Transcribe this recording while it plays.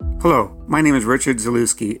Hello, my name is Richard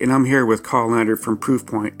Zalewski, and I'm here with Leonard from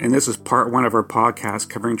Proofpoint, and this is part one of our podcast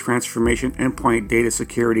covering transformation endpoint data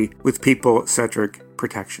security with people-centric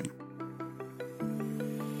protection.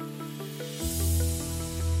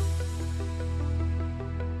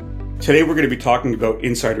 Today we're going to be talking about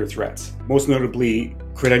insider threats, most notably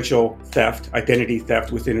credential theft, identity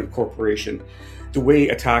theft within a corporation. The way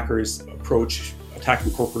attackers approach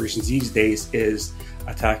attacking corporations these days is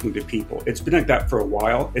attacking the people. It's been like that for a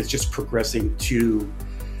while. It's just progressing to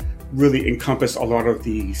really encompass a lot of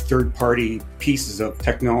the third-party pieces of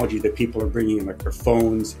technology that people are bringing in, like their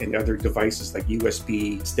phones and other devices like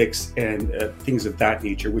USB sticks and things of that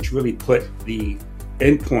nature, which really put the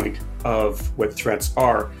endpoint of what threats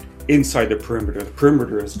are inside the perimeter. The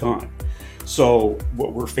perimeter is gone. So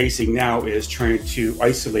what we're facing now is trying to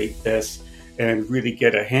isolate this and really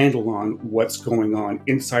get a handle on what's going on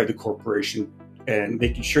inside the corporation and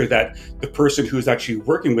making sure that the person who's actually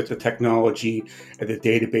working with the technology and the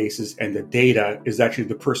databases and the data is actually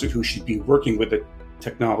the person who should be working with the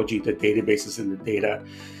technology, the databases and the data,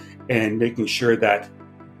 and making sure that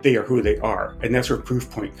they are who they are. And that's where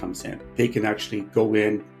Proofpoint comes in. They can actually go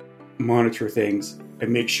in, monitor things,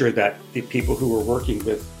 and make sure that the people who are working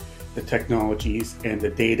with the technologies and the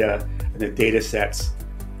data and the data sets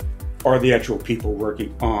are the actual people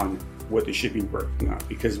working on what they should be working on.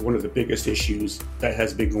 Because one of the biggest issues that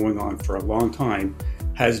has been going on for a long time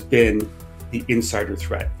has been the insider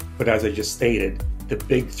threat. But as I just stated, the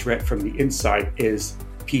big threat from the inside is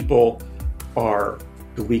people are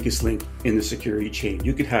the weakest link in the security chain.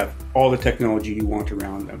 You could have all the technology you want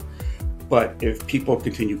around them, but if people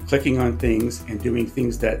continue clicking on things and doing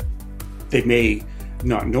things that they may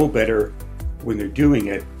not know better when they're doing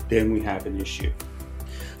it, then we have an issue.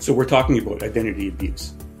 So we're talking about identity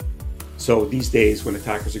abuse. So these days when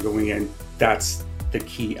attackers are going in, that's the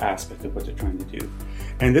key aspect of what they're trying to do.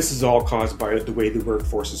 And this is all caused by the way the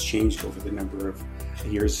workforce has changed over the number of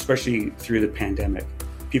years, especially through the pandemic.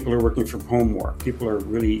 People are working from home more. People are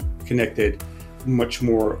really connected much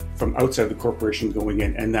more from outside the corporation going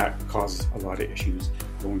in, and that causes a lot of issues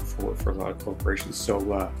going forward for a lot of corporations.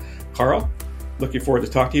 So Carl, looking forward to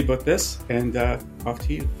talking to you about this, and off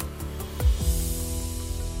to you.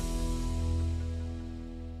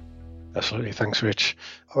 Absolutely. Thanks, Rich.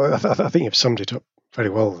 I think you've summed it up very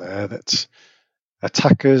well there, that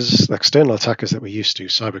attackers, external attackers that we used to,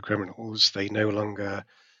 cyber criminals, they no longer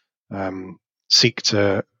seek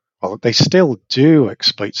to, well, they still do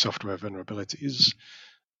exploit software vulnerabilities,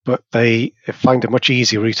 but they find a much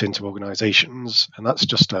easier route into organizations, and that's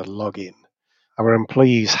just a login. Our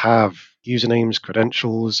employees have usernames,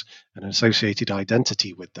 credentials, and an associated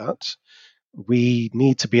identity with that. We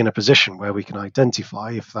need to be in a position where we can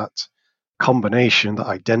identify if that combination, that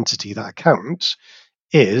identity, that account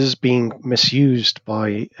is being misused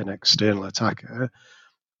by an external attacker,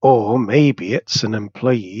 or maybe it's an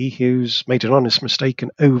employee who's made an honest mistake and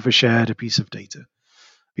overshared a piece of data.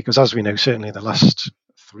 Because as we know, certainly in the last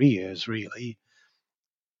 3 years, really,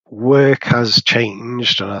 work has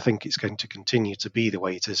changed, and I think it's going to continue to be the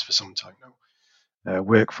way it is for some time now.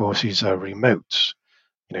 Workforces are remote.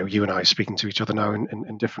 You know, you and I are speaking to each other now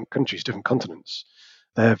in different countries, different continents.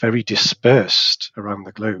 They're very dispersed around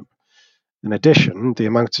the globe. In addition, the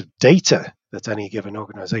amount of data that any given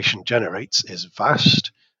organization generates is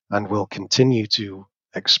vast and will continue to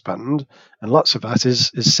expand, and lots of that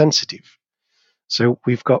is sensitive. So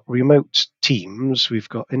we've got remote teams, we've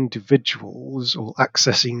got individuals all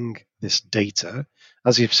accessing this data.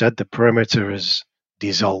 As you've said, the perimeter is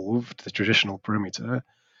dissolved, the traditional perimeter.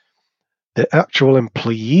 The actual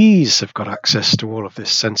employees have got access to all of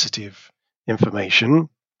this sensitive information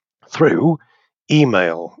through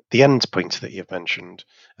email, the endpoint that you've mentioned,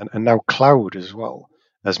 and now cloud as well,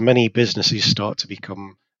 as many businesses start to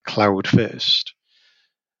become cloud first.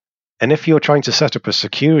 And if you're trying to set up a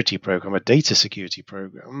security program, a data security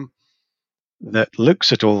program that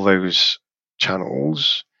looks at all those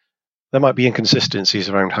channels, there might be inconsistencies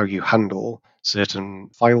around how you handle certain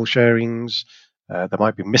file sharings. There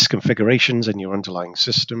might be misconfigurations in your underlying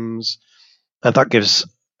systems, and that gives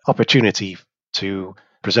opportunity to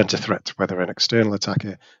present a threat, whether an external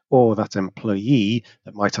attacker or that employee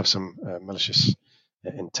that might have some malicious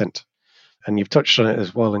intent. And you've touched on it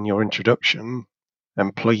as well in your introduction.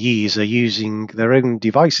 Employees are using their own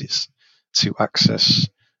devices to access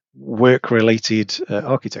work-related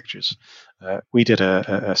architectures. We did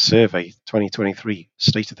a survey, 2023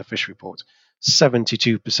 State of the Fish report.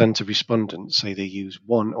 72% of respondents say they use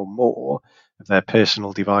one or more of their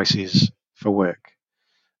personal devices for work.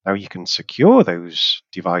 Now, you can secure those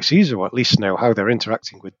devices, or at least know how they're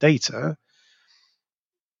interacting with data,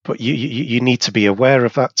 But you need to be aware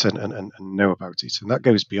of that and know about it. And that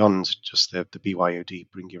goes beyond just the BYOD,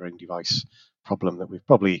 bring your own device problem that we've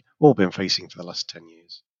probably all been facing for the last 10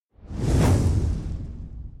 years.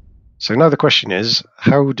 So now the question is,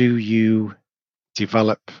 how do you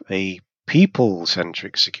develop a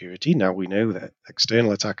people-centric security? Now we know that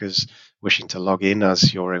external attackers wishing to log in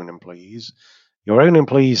as your own employees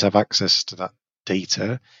have access to that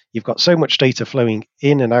data. You've got so much data flowing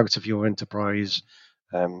in and out of your enterprise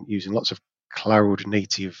using lots of cloud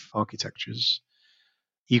native architectures.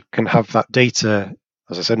 You can have that data,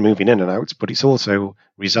 as I said, moving in and out, but it also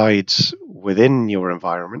resides within your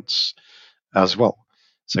environments as well.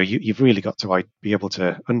 So you've really got to be able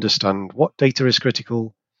to understand what data is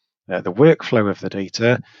critical, the workflow of the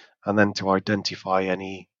data, and then to identify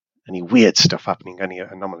any weird stuff happening, any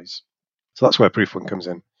anomalies. So that's where Proofpoint comes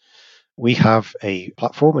in. We have a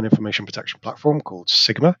platform, an information protection platform called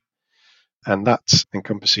Sigma, and that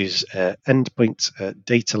encompasses Endpoint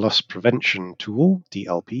Data Loss Prevention tool,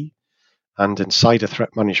 DLP, and Insider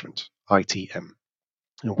Threat Management, ITM.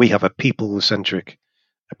 And we have a people-centric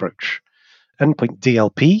approach. Endpoint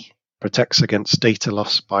DLP protects against data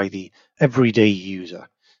loss by the everyday user.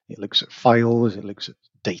 It looks at files, it looks at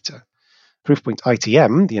data. Proofpoint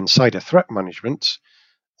ITM, the Insider Threat Management,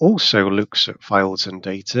 also looks at files and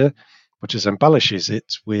data, but just embellishes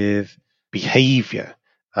it with behaviour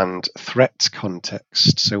and threat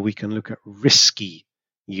context, so we can look at risky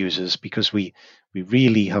users because we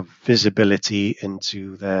really have visibility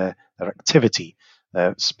into their activity,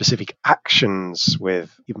 their specific actions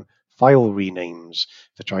with even file renames.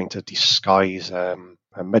 They're trying to disguise a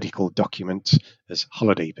medical document as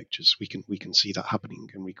holiday pictures. We can see that happening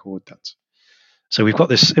and record that. So we've got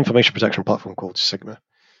this information protection platform called Sigma.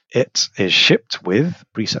 It is shipped with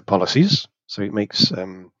preset policies, so it makes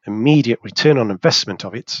immediate return on investment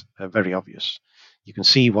of it very obvious. You can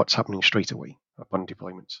see what's happening straight away upon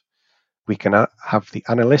deployment. We can have the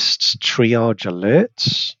analysts triage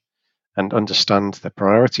alerts and understand the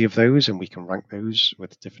priority of those, and we can rank those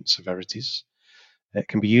with different severities. It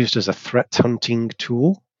can be used as a threat hunting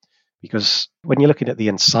tool, because when you're looking at the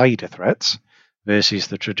insider threats versus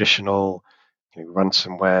the traditional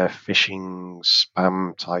ransomware, phishing,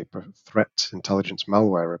 spam type of threat intelligence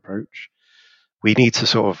malware approach, we need to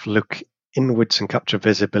sort of look inwards and capture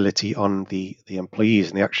visibility on the employees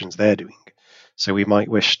and the actions they're doing. So we might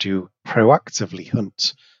wish to proactively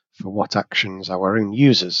hunt for what actions our own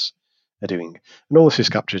users are doing. And all this is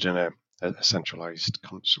captured in a centralized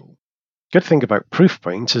console. Good thing about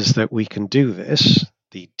Proofpoint is that we can do this,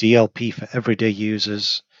 the DLP for everyday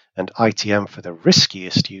users and ITM for the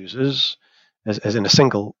riskiest users, as in a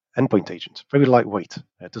single endpoint agent. Very lightweight.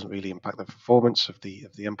 It doesn't really impact the performance of the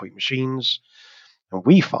endpoint machines. And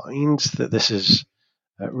we find that this is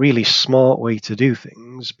a really smart way to do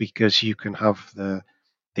things, because you can have the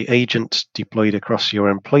agent deployed across your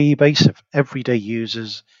employee base of everyday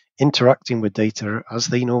users interacting with data as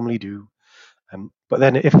they normally do. But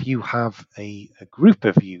then if you have a group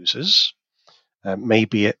of users,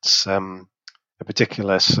 maybe it's a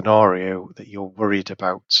particular scenario that you're worried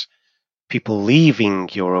about people leaving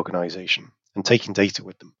your organization and taking data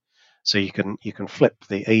with them. So you can flip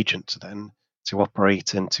the agent then to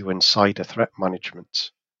operate into insider threat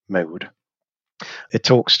management mode. It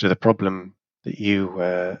talks to the problem that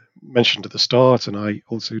you mentioned at the start, and I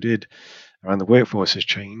also did, around the workforce has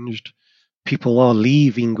changed. People are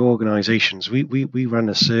leaving organizations. We ran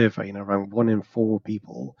a survey, and around 1 in 4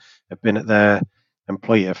 people have been at their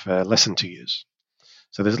employer for less than 2 years.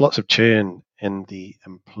 So there's lots of churn in the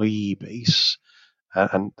employee base,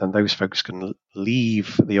 and those folks can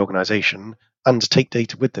leave the organization and take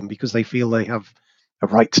data with them because they feel they have a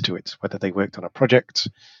right to it, whether they worked on a project,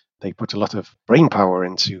 they put a lot of brain power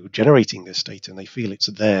into generating this data, and they feel it's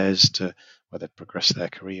theirs to whether progress their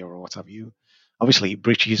career or what have you. Obviously, it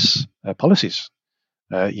breaches policies.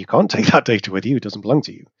 You can't take that data with you. It doesn't belong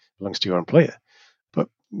to you. It belongs to your employer. But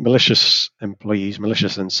malicious employees,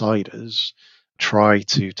 malicious insiders, try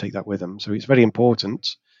to take that with them. So it's very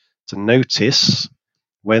important to notice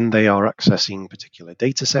when they are accessing particular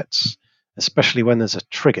data sets, especially when there's a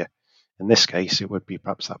trigger. In this case, it would be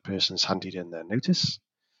perhaps that person's handed in their notice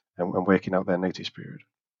and working out their notice period.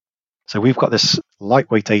 So we've got this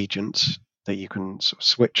lightweight agent that you can sort of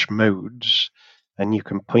switch modes, and you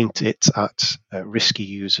can point it at risky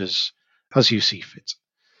users as you see fit.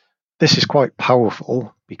 This is quite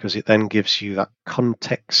powerful because it then gives you that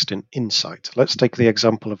context and insight. Let's take the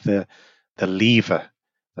example of the leaver,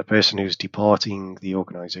 the person who's departing the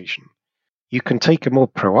organization. You can take a more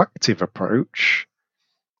proactive approach.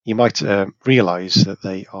 You might realize that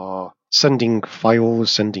they are sending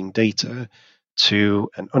files, sending data to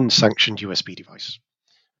an unsanctioned USB device.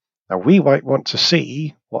 Now, we might want to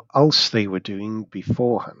see what else they were doing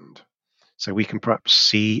beforehand. So we can perhaps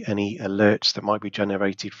see any alerts that might be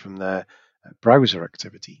generated from their browser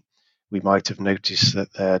activity. We might have noticed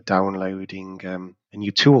that they're downloading a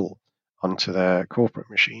new tool onto their corporate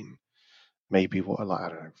machine. Maybe I don't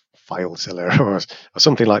know, FileZilla or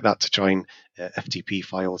something like that to try and FTP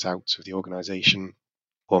files out of the organization,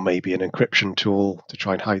 or maybe an encryption tool to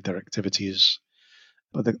try and hide their activities.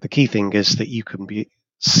 But the key thing is that you can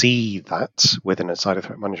see that within a cyber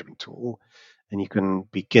threat management tool, and you can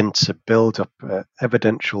begin to build up an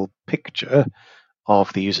evidential picture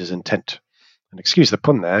of the user's intent. And excuse the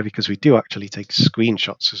pun there, because we do actually take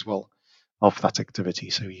screenshots as well of that activity,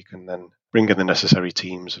 so you can then bring in the necessary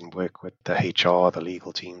teams and work with the HR, the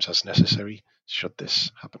legal teams as necessary, should this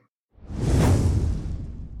happen.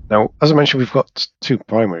 Now, as I mentioned, we've got two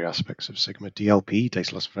primary aspects of Sigma: DLP,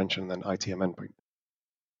 data loss prevention, and then ITM endpoint.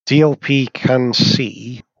 DLP can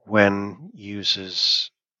see when users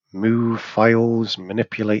move files,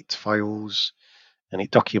 manipulate files, and it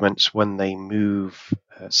documents when they move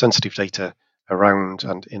sensitive data around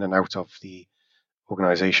and in and out of the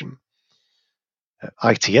organization.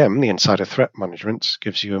 ITM, the insider threat management,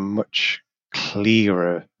 gives you a much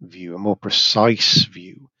clearer view, a more precise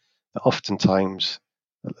view that oftentimes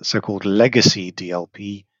so-called legacy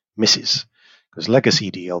DLP misses, because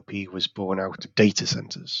legacy DLP was born out of data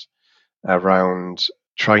centers around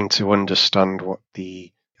trying to understand what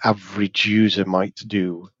the average user might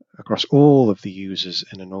do across all of the users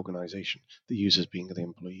in an organization, the users being the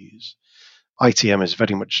employees. ITM is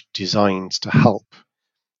very much designed to help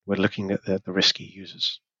with looking at the risky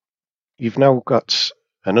users. You've now got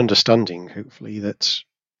an understanding, hopefully, that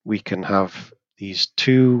we can have these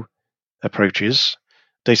two approaches,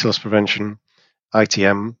 data loss prevention,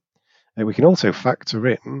 ITM, and we can also factor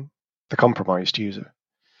in the compromised user.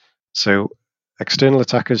 So external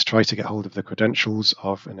attackers try to get hold of the credentials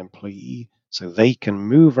of an employee so they can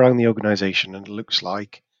move around the organization and it looks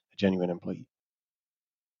like a genuine employee.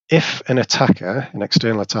 If an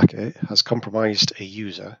external attacker, has compromised a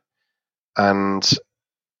user and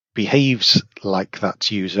behaves like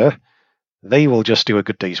that user, they will just do a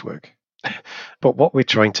good day's work. But what we're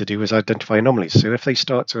trying to do is identify anomalies. So if they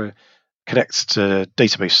start to connect to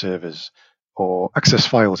database servers or access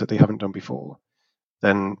files that they haven't done before,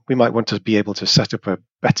 then we might want to be able to set up a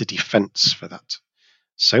better defense for that.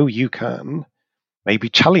 So you can maybe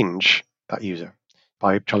challenge that user.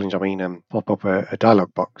 By challenge, I mean pop up a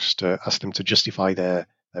dialog box to ask them to justify their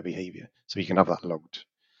behavior, so you can have that logged.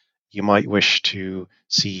 You might wish to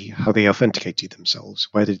see how they authenticated themselves,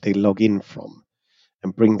 where did they log in from,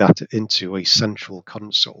 and bring that into a central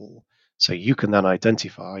console, so you can then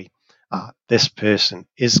identify, this person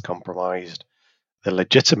is compromised. The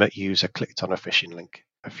legitimate user clicked on a phishing link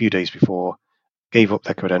a few days before, gave up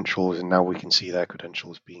their credentials, and now we can see their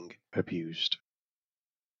credentials being abused.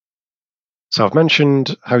 So I've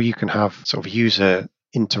mentioned how you can have sort of user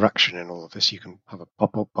interaction in all of this. You can have a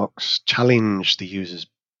pop-up box, challenge the user's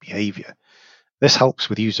behavior. This helps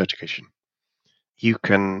with user education. You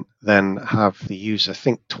can then have the user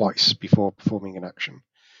think twice before performing an action.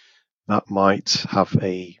 That might have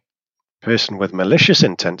a person with malicious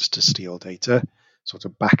intents to steal data sort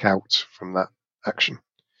of back out from that action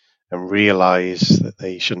and realize that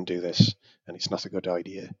they shouldn't do this and it's not a good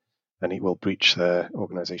idea and it will breach their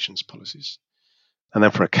organization's policies. And then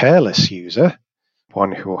for a careless user,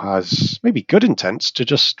 one who has maybe good intents to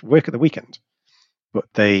just work at the weekend, but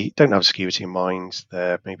they don't have security in mind,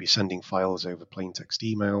 they're maybe sending files over plain text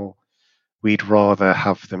email, we'd rather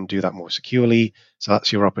have them do that more securely. So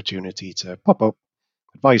that's your opportunity to pop up,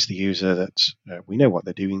 advise the user that we know what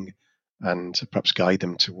they're doing, and perhaps guide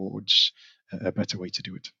them towards a better way to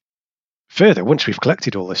do it. Further, once we've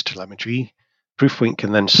collected all this telemetry, Proofpoint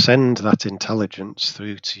can then send that intelligence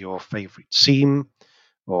through to your favorite SIEM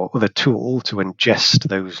or other tool to ingest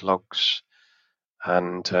those logs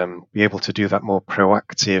and be able to do that more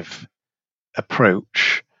proactive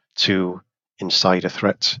approach to insider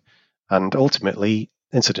threat and ultimately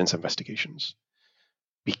incident investigations.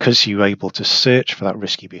 Because you're able to search for that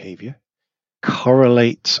risky behavior,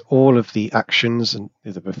 correlate all of the actions and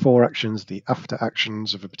the before actions, the after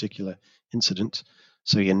actions of a particular incident,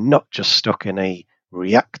 so you're not just stuck in a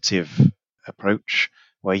reactive approach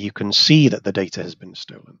where you can see that the data has been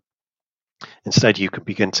stolen. Instead, you can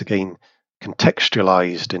begin to gain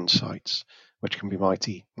contextualized insights, which can be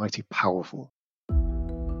mighty powerful.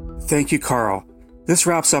 Thank you, Carl. This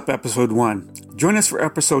wraps up episode 1. Join us for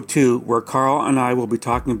episode 2, where Carl and I will be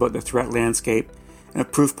talking about the threat landscape and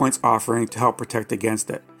Proofpoint's offering to help protect against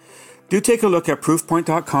it. Do take a look at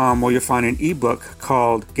Proofpoint.com where you'll find an ebook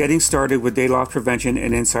called Getting Started with Data Loss Prevention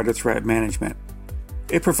and Insider Threat Management.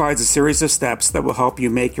 It provides a series of steps that will help you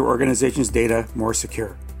make your organization's data more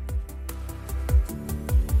secure.